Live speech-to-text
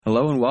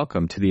Hello and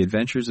welcome to the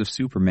Adventures of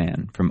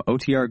Superman from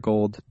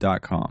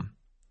OTRGold.com.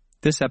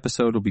 This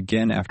episode will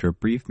begin after a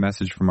brief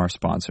message from our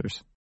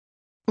sponsors.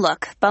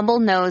 Look,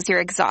 Bumble knows you're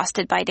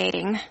exhausted by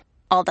dating.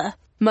 All the,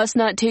 must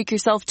not take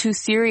yourself too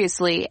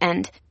seriously,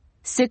 and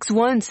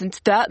 6'1"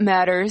 since that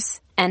matters,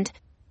 and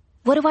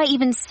what do I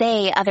even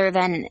say other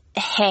than,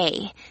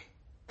 hey?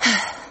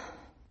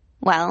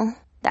 Well,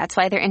 that's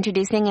why they're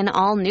introducing an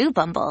all-new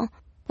Bumble,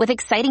 with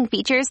exciting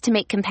features to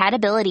make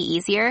compatibility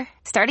easier,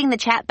 starting the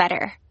chat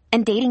better,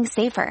 and dating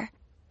safer.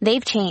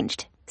 They've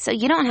changed, so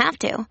you don't have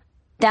to.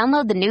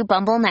 Download the new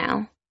Bumble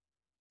now.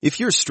 If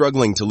you're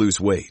struggling to lose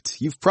weight,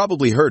 you've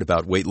probably heard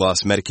about weight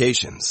loss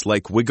medications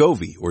like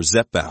Wegovy or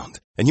Zepbound,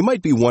 and you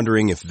might be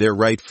wondering if they're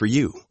right for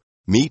you.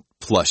 Meet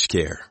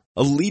PlushCare,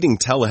 a leading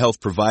telehealth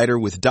provider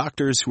with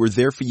doctors who are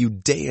there for you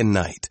day and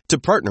night to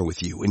partner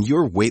with you in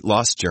your weight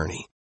loss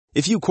journey.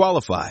 If you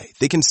qualify,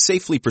 they can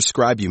safely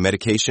prescribe you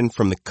medication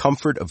from the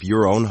comfort of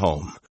your own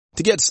home.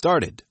 To get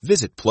started,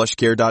 visit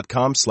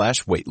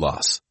plushcare.com/weight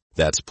loss.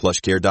 That's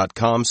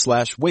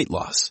plushcare.com/weight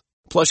loss.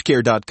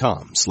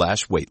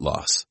 plushcare.com/weight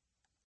loss.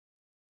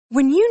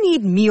 When you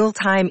need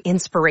mealtime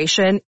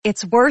inspiration,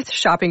 it's worth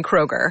shopping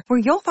Kroger, where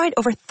you'll find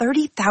over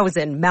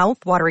 30,000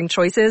 mouth-watering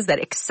choices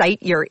that excite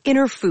your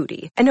inner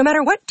foodie. And no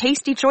matter what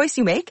tasty choice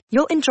you make,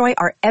 you'll enjoy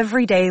our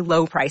everyday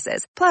low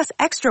prices, plus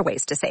extra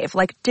ways to save,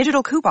 like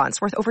digital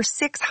coupons worth over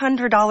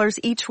 $600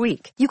 each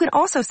week. You can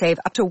also save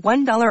up to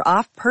 $1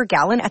 off per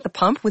gallon at the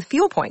pump with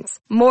fuel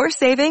points. More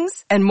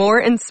savings and more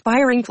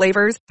inspiring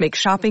flavors make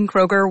shopping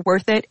Kroger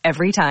worth it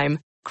every time.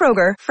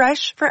 Kroger,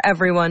 fresh for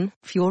everyone.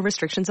 Fuel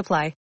restrictions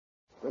apply.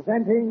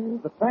 Presenting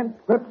the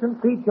transcription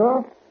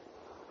feature,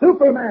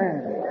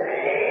 Superman.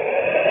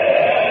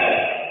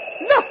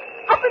 Look!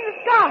 Up in the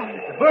sky!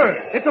 It's a bird.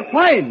 It's a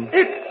plane!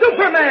 It's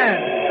Superman!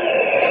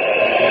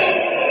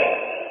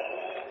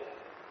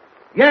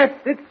 Yes,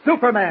 it's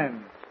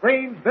Superman,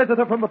 strange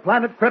visitor from the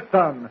planet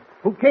Krypton,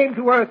 who came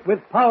to Earth with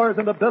powers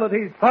and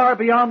abilities far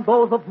beyond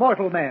those of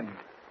mortal men.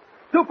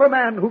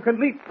 Superman who can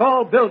leap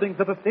tall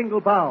buildings at a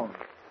single bound,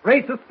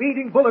 race a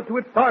speeding bullet to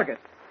its target,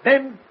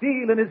 bend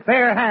steel in his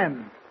bare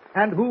hands,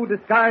 and who,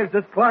 disguised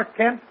as Clark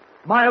Kent,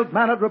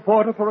 mild-mannered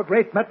reporter for a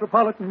great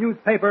metropolitan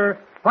newspaper,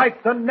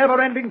 fights a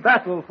never-ending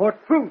battle for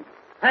truth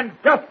and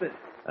justice.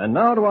 And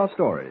now to our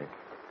story.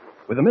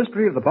 With the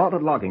mystery of the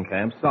Bartlett logging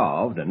camp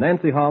solved and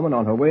Nancy Harmon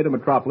on her way to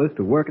Metropolis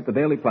to work at the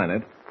Daily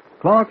Planet,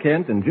 Clark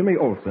Kent and Jimmy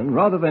Olsen,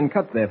 rather than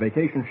cut their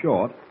vacation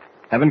short,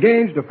 have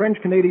engaged a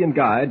French-Canadian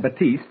guide,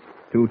 Baptiste,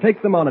 to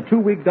take them on a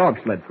 2-week dog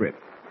sled trip.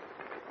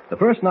 The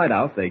first night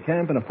out, they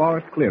camp in a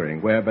forest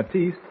clearing where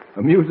Baptiste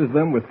amuses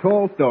them with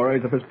tall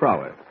stories of his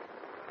prowess.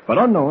 But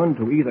unknown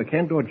to either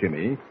Kent or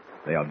Jimmy,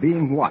 they are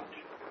being watched.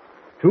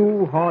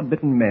 2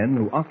 hard-bitten men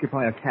who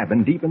occupy a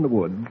cabin deep in the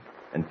woods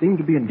and seem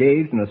to be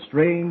engaged in a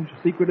strange,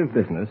 secretive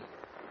business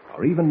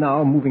are even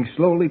now moving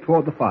slowly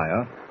toward the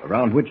fire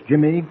around which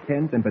Jimmy,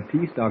 Kent, and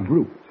Baptiste are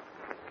grouped.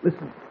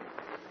 Listen.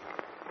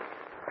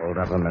 Hold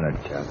up a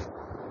minute, Chuck.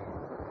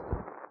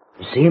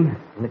 You see him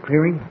in the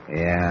clearing?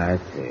 Yeah, I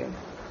see him.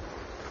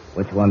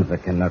 Which one's the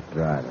Canuck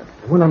driver?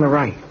 The one on the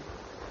right.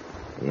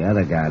 The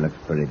other guy looks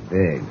pretty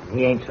big.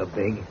 He ain't so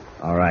big.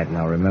 All right,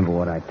 now remember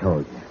what I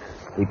told you.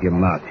 Keep your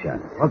mouth shut.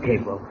 Okay,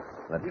 Bo.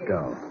 Let's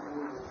go.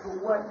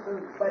 What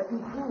does Patty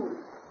do?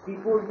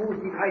 Before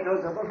moves the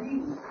hideout of a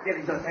bee, there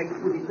is no time to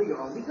put his finger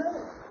on the gun.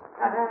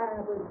 But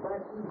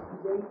Patty's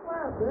very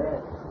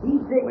clever.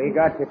 We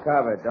got you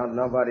covered. Don't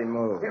nobody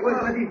move. Hey,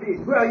 what is this?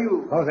 Where are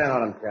you? Close in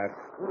on him, Chuck.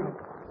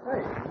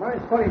 Hey,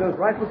 mind putting those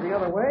rifles the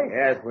other way?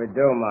 Yes, we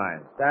do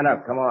mind. Stand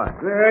up, come on.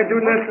 I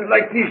do not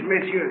like this,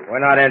 monsieur. We're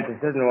not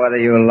interested in whether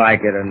you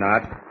like it or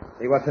not.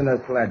 See what's in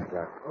the sled,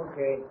 Chuck.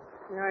 Okay.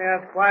 May I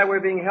ask why we're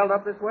being held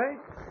up this way?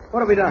 What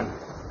have we done?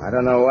 I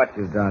don't know what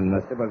you've done,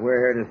 mister, but we're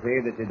here to see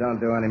that you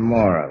don't do any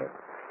more of it.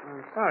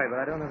 I'm sorry, but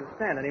I don't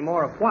understand. Any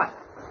more of what?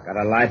 Got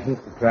a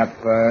license to trap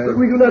furs? But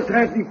we do not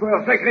trap the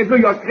fur. Sacre bleu,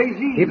 you're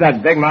crazy. Keep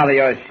that big mouth of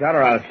yours shut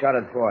or I'll shut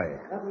it for you.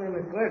 Nothing in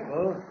the sled,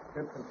 Bo.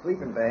 Except some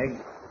sleeping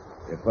bags.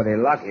 You're pretty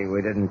lucky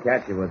we didn't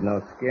catch you with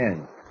no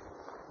skin.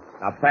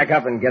 Now pack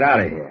up and get out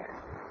of here.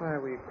 Why,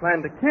 we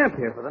planned to camp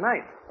here for the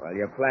night. Well,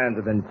 your plans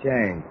have been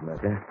changed,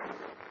 mister.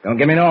 Don't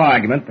give me no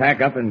argument.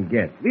 Pack up and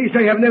get. This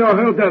I have never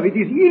heard of. It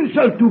is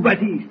insult to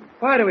Baptiste.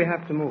 Why do we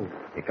have to move?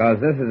 Because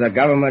this is a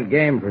government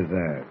game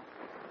preserve.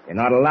 You're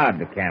not allowed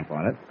to camp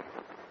on it.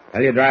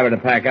 Tell your driver to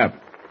pack up.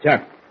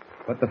 Chuck,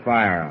 put the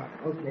fire on.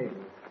 Okay.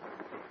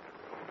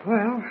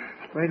 Well,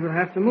 afraid we'll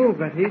have to move,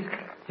 Baptiste.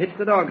 Hitch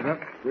the dogs up.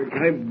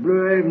 Sacre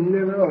bleu, I've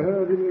never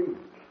heard of it.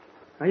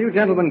 Are you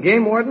gentlemen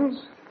game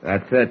wardens?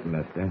 That's it,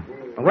 mister.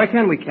 Well, where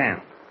can we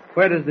camp?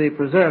 Where does the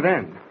preserve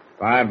end?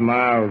 5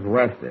 miles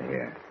west of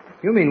here.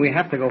 You mean we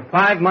have to go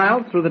 5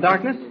 miles through the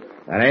darkness?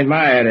 That ain't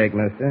my headache,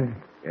 mister.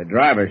 Your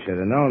driver should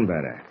have known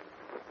better.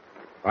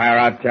 Fire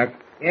out, Chuck.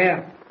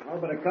 Yeah, all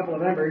but a couple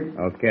of embers.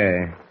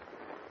 Okay.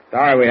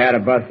 Sorry we had to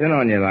bust in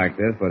on you like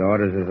this, but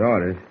orders is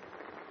orders.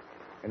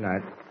 Good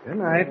night. Good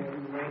night.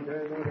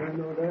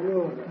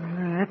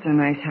 That's a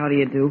nice how do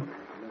you do.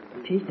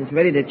 Baptiste is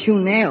ready to chew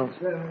nails.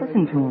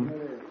 Listen to him.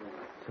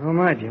 So am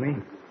I, Jimmy.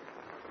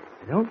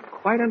 I don't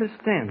quite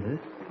understand this.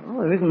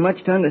 Well, there isn't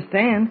much to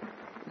understand.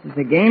 This is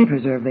a game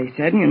preserve, they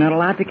said, and you're not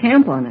allowed to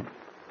camp on it.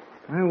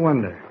 I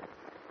wonder.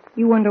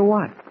 You wonder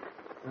what?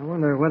 I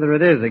wonder whether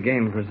it is a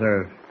game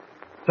preserve.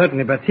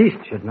 Certainly Baptiste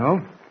should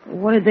know.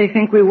 What did they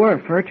think we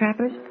were, fur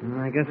trappers?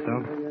 I guess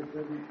so.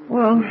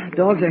 Well,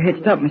 dogs are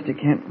hitched up, Mr.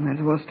 Kent. Might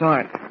as well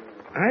start.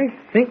 I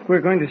think we're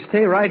going to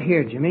stay right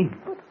here, Jimmy.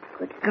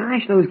 But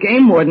gosh, those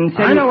game wardens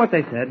said... I know what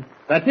they said.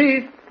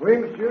 Baptiste! Oui,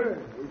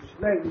 monsieur.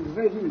 It's like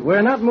ready.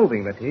 We're not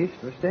moving, Baptiste.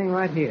 We're staying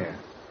right here.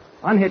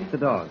 Unhitch the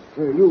dogs.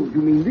 You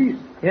mean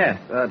this? Yes,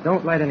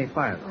 don't light any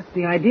fires. What's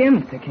the idea,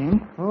 Mr.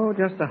 Kent? Oh,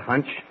 just a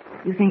hunch.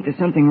 You think there's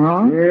something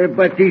wrong?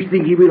 Baptiste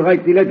think he will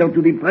write the letter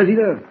to the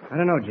president. I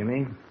don't know,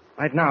 Jimmy.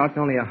 Right now, it's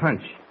only a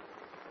hunch.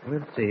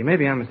 We'll see.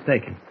 Maybe I'm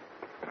mistaken.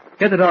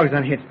 Get the dogs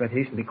unhitched,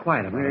 Baptiste, and be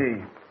quiet about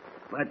it.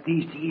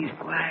 Baptiste, he is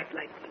quiet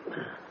like...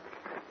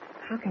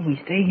 How can we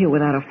stay here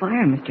without a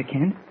fire, Mr.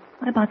 Kent?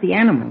 What about the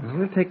animals?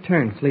 We'll take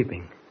turns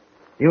sleeping.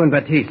 You and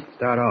Baptiste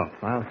start off.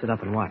 I'll sit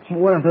up and watch.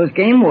 What if those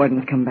game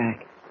wardens come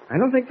back? I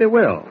don't think they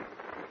will.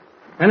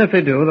 And if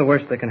they do, the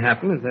worst that can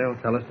happen is they'll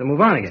tell us to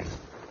move on again.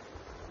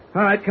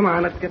 All right, come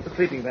on. Let's get the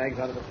sleeping bags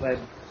out of the sled.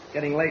 It's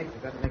getting late.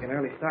 We've got to make an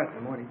early start in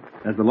the morning.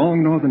 As the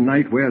long northern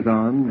night wears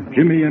on,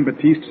 Jimmy and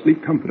Baptiste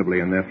sleep comfortably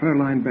in their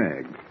fur-lined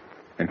bags.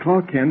 And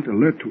Clark Kent,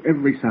 alert to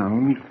every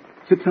sound,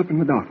 sits up in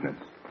the darkness.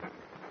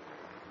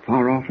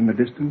 Far off in the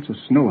distance,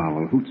 a snow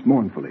owl hoots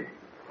mournfully.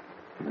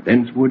 And the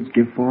dense woods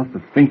give forth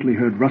the faintly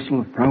heard rustle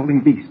of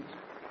prowling beasts,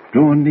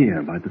 drawn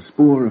near by the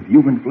spoor of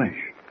human flesh.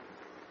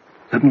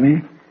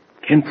 Suddenly,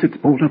 Kent sits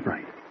bolt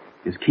upright,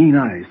 his keen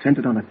eyes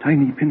centered on a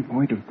tiny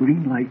pinpoint of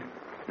green light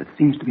that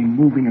seems to be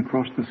moving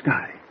across the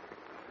sky.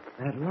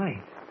 That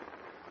light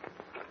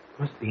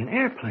must be an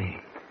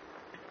airplane.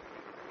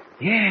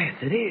 Yes,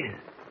 it is.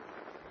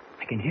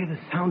 I can hear the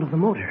sound of the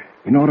motor.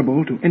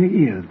 Inaudible to any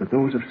ears but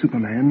those of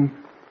Superman,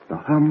 the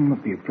hum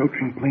of the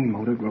approaching plane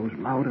motor grows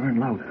louder and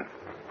louder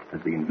as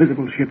the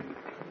invisible ship,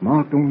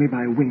 marked only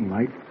by wing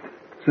lights,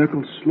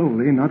 circles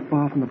slowly not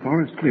far from the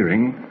forest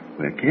clearing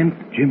where Kent,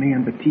 Jimmy,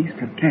 and Baptiste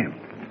have camped.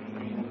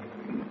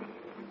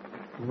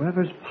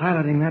 Whoever's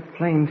piloting that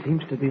plane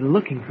seems to be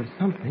looking for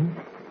something.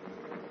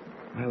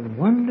 I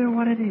wonder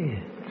what it is.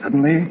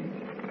 Suddenly,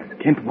 as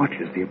Kent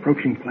watches the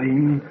approaching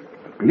plane,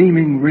 a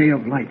gleaming ray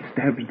of light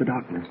stabs the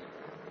darkness,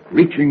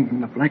 reaching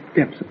from the black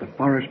depths of the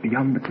forest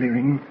beyond the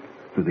clearing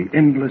to the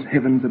endless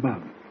heavens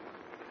above.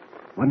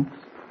 Once,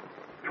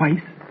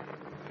 twice,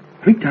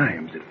 3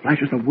 times it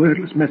flashes a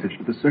wordless message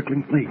to the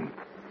circling plane.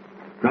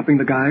 Dropping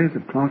the guise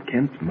of Clark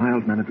Kent,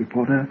 mild-mannered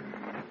reporter,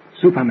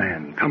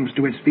 Superman comes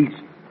to his feet,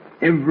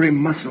 every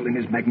muscle in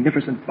his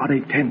magnificent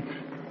body tense.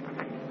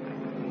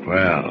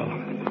 Well,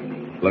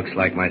 looks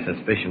like my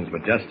suspicions were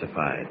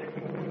justified.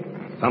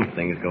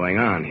 Something's going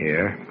on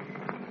here.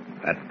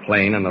 That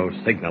plane and those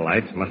signal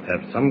lights must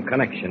have some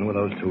connection with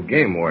those 2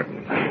 game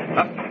wardens.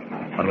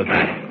 What was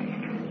that?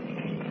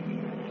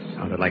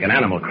 Sounded like an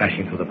animal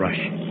crashing through the brush.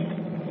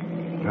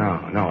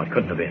 No, it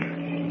couldn't have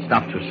been. It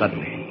stopped too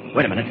suddenly.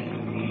 Wait a minute.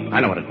 I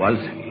know what it was.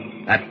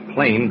 That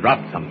plane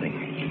dropped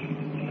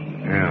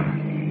something. Yeah,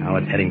 now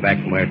it's heading back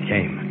from where it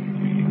came.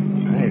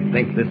 I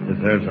think this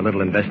deserves a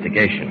little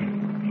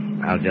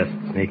investigation. I'll just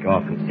sneak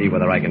off and see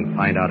whether I can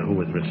find out who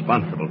was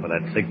responsible for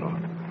that signal.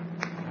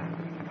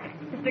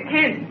 Mr.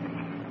 Kent!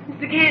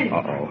 Mr. Kent!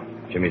 Uh-oh.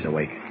 Jimmy's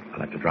awake.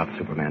 I'll have to drop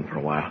Superman for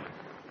a while.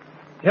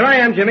 Here I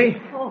am,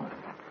 Jimmy. Oh,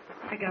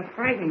 I got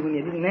frightened when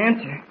you didn't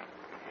answer.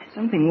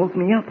 Something woke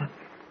me up. A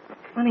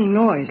funny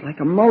noise, like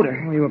a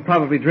motor. Oh, you were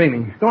probably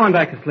dreaming. Go on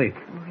back to sleep.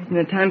 Oh, isn't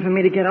it time for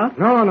me to get up?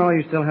 No,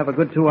 you still have a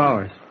good 2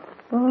 hours.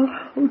 Oh,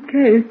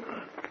 okay.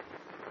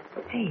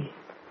 Hey,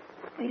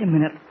 wait a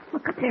minute.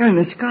 Look up there in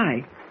the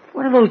sky.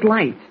 What are those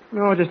lights?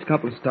 No, just a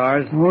couple of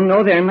stars. Oh,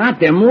 no, they're not.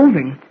 They're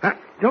moving.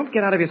 Don't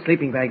get out of your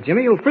sleeping bag,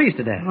 Jimmy. You'll freeze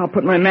to death. I'll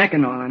put my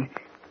Mackinac on.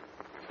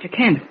 Mr.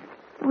 Kent,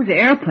 those are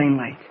airplane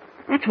lights.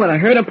 That's what I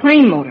heard, a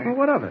plane motor. Well,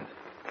 what of it?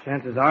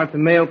 Chances are it's a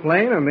mail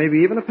plane or maybe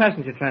even a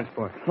passenger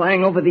transport.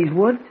 Flying over these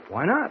woods?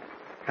 Why not?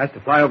 Has to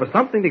fly over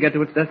something to get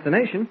to its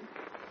destination.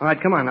 All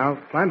right, come on now.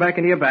 Climb back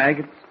into your bag.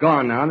 It's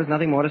gone now. There's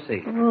nothing more to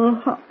see.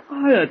 Oh,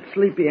 I'm not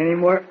sleepy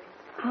anymore.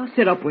 I'll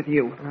sit up with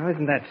you. Now,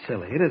 isn't that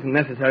silly? It isn't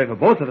necessary for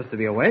both of us to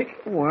be awake.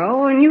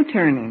 Well, when you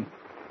turn in.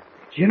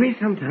 Jimmy,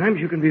 sometimes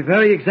you can be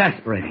very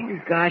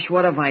exasperating. Oh, gosh,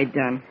 what have I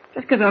done?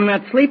 Just because I'm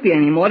not sleepy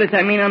anymore, does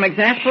that mean I'm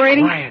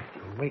exasperating? Quiet.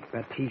 Wake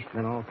Baptiste,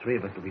 then all 3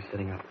 of us will be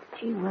sitting up.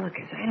 Gee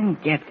willikers, I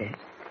don't get this.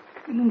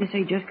 You mean to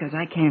say just because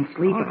I can't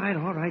sleep? All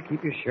right.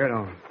 Keep your shirt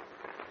on.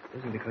 It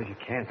isn't because you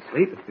can't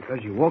sleep. It's because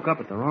you woke up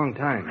at the wrong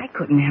time. I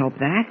couldn't help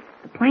that.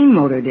 The plane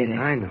motor did it.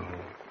 I know.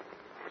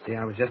 See,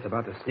 I was just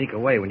about to sneak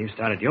away when you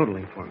started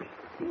yodeling for me.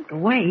 Sneak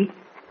away?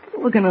 You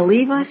were going to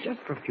leave us? Just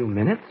for a few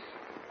minutes.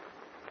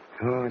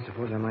 Oh, I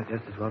suppose I might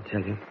just as well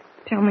tell you.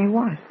 Tell me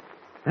what?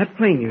 That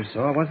plane you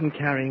saw wasn't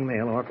carrying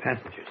mail or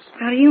passengers.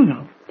 How do you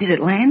know? Did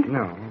it land?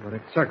 No, but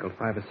it circled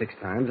 5 or 6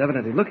 times,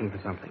 evidently looking for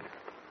something.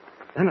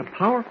 Then a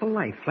powerful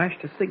light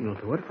flashed a signal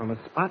to it from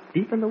a spot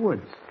deep in the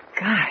woods.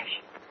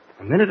 Gosh.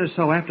 A minute or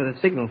so after the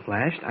signal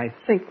flashed, I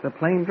think the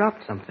plane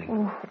dropped something.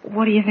 Oh,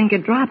 what do you think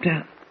it dropped?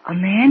 A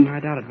man? I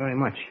doubt it very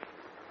much.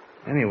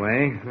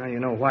 Anyway, now you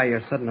know why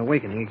your sudden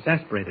awakening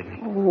exasperated me.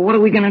 What are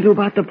we going to do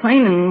about the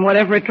plane and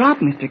whatever it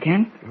dropped, Mr.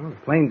 Kent? Well, the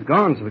plane's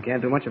gone, so we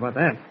can't do much about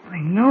that. I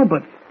know,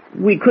 but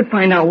we could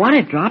find out what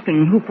it dropped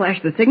and who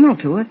flashed the signal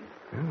to it.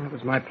 Well, that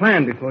was my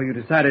plan before you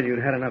decided you'd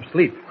had enough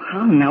sleep.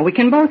 Well, now we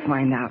can both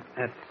find out.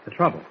 That's the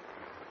trouble.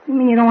 You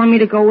mean you don't want me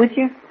to go with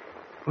you?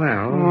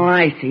 Well... Oh,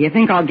 I see. You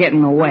think I'll get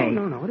in the way.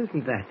 No, it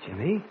isn't that,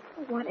 Jimmy.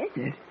 What is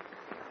it?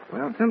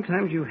 Well,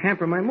 sometimes you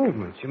hamper my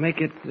movements. You make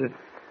it,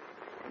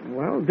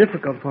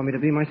 difficult for me to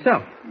be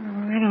myself.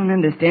 Oh, I don't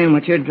understand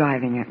what you're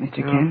driving at,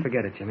 Mr. Kent.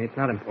 Forget it, Jimmy. It's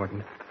not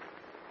important.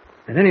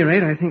 At any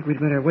rate, I think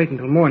we'd better wait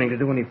until morning to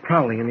do any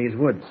prowling in these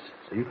woods,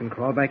 so you can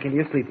crawl back into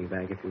your sleeping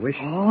bag if you wish.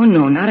 Oh,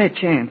 no, not a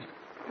chance.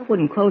 I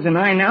wouldn't close an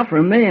eye now for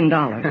 $1 million.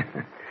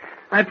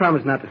 I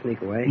promise not to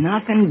sneak away.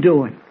 Nothing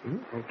doing.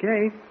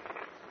 Okay.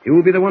 You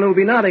will be the one who will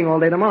be nodding all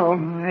day tomorrow.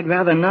 Oh, I'd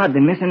rather nod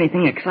than miss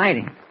anything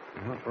exciting.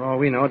 Well, for all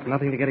we know, it's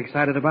nothing to get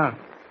excited about.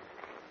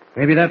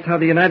 Maybe that's how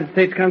the United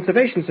States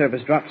Conservation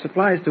Service drops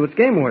supplies to its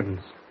game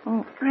wardens.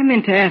 Oh, I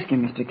meant to ask you,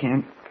 Mr.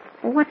 Kent.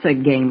 What's a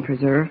game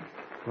preserve?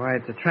 Why,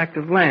 it's a tract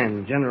of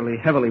land, generally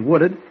heavily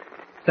wooded,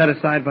 set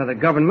aside by the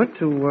government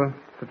to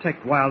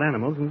protect wild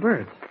animals and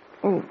birds.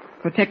 Oh,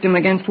 protect them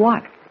against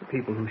what? The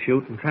people who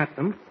shoot and trap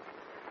them.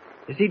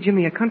 You see,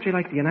 Jimmy, a country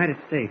like the United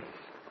States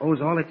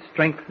owes all its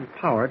strength and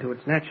power to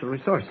its natural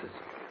resources.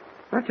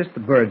 Not just the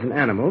birds and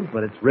animals,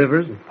 but its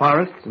rivers and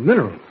forests and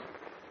minerals.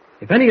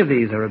 If any of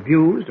these are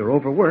abused or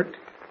overworked,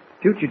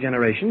 future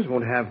generations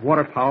won't have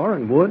water power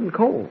and wood and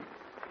coal.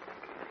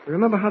 You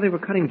remember how they were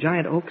cutting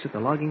giant oaks at the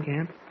logging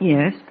camp?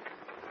 Yes.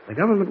 The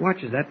government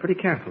watches that pretty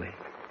carefully.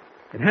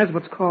 It has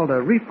what's called a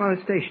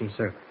reforestation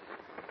service.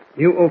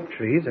 New oak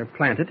trees are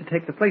planted to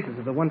take the places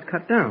of the ones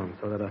cut down,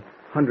 so that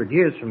 100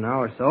 years from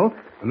now or so,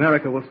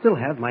 America will still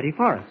have mighty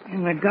forests.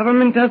 And the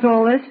government does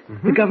all this?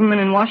 Mm-hmm. The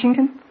government in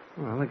Washington?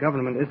 Well, the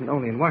government isn't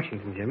only in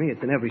Washington, Jimmy.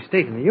 It's in every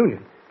state in the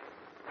Union.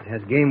 It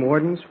has game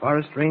wardens,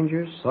 forest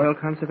rangers, soil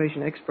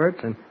conservation experts,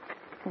 and...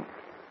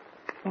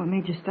 What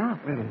made you stop?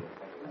 Wait a minute.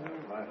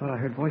 I thought I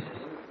heard voices.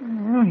 I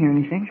don't hear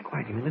anything.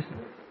 Quiet, Jimmy. Listen.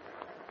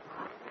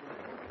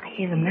 I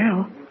hear them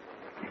now.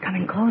 They're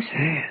coming closer.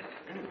 Yes.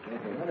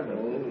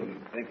 You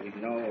think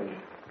we'd know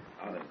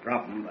how to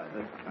drop them by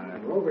this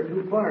time? We're over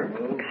too far,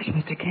 Bill. Gosh,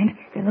 Mr. Kent,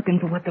 they're looking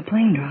for what the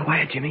plane dropped.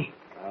 Quiet, Jimmy.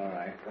 All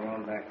right, come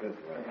on back this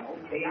way.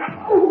 Okay.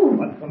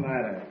 What's the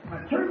matter?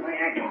 I turned my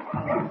ankle.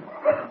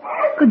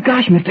 Good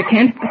gosh, Mr.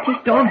 Kent, but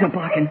these dogs are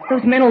barking.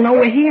 Those men will know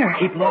we're here.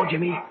 Keep low,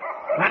 Jimmy.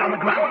 Right on the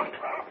ground.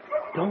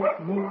 Don't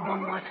move a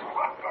muscle.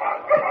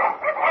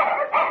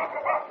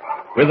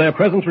 With their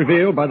presence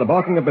revealed by the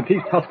barking of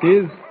Batiste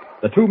huskies,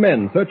 the two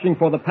men searching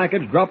for the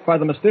package dropped by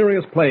the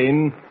mysterious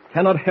plane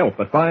cannot help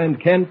but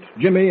find Kent,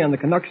 Jimmy, and the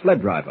Canuck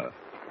sled driver.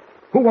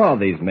 Who are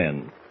these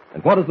men,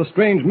 and what is the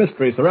strange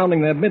mystery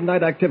surrounding their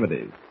midnight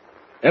activities?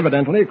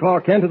 Evidently,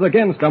 Clark Kent has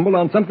again stumbled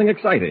on something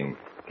exciting.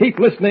 Keep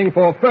listening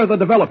for further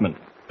development.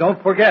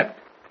 Don't forget,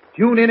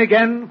 tune in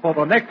again for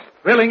the next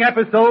thrilling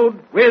episode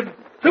with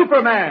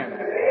Superman.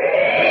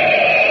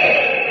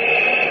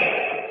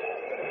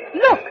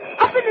 Look,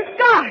 up in the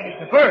sky.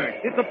 It's a bird.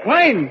 It's a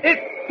plane.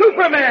 It's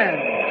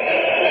Superman.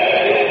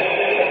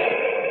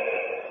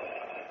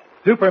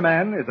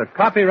 Superman is a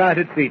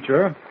copyrighted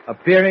feature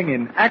appearing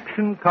in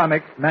Action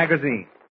Comics magazine.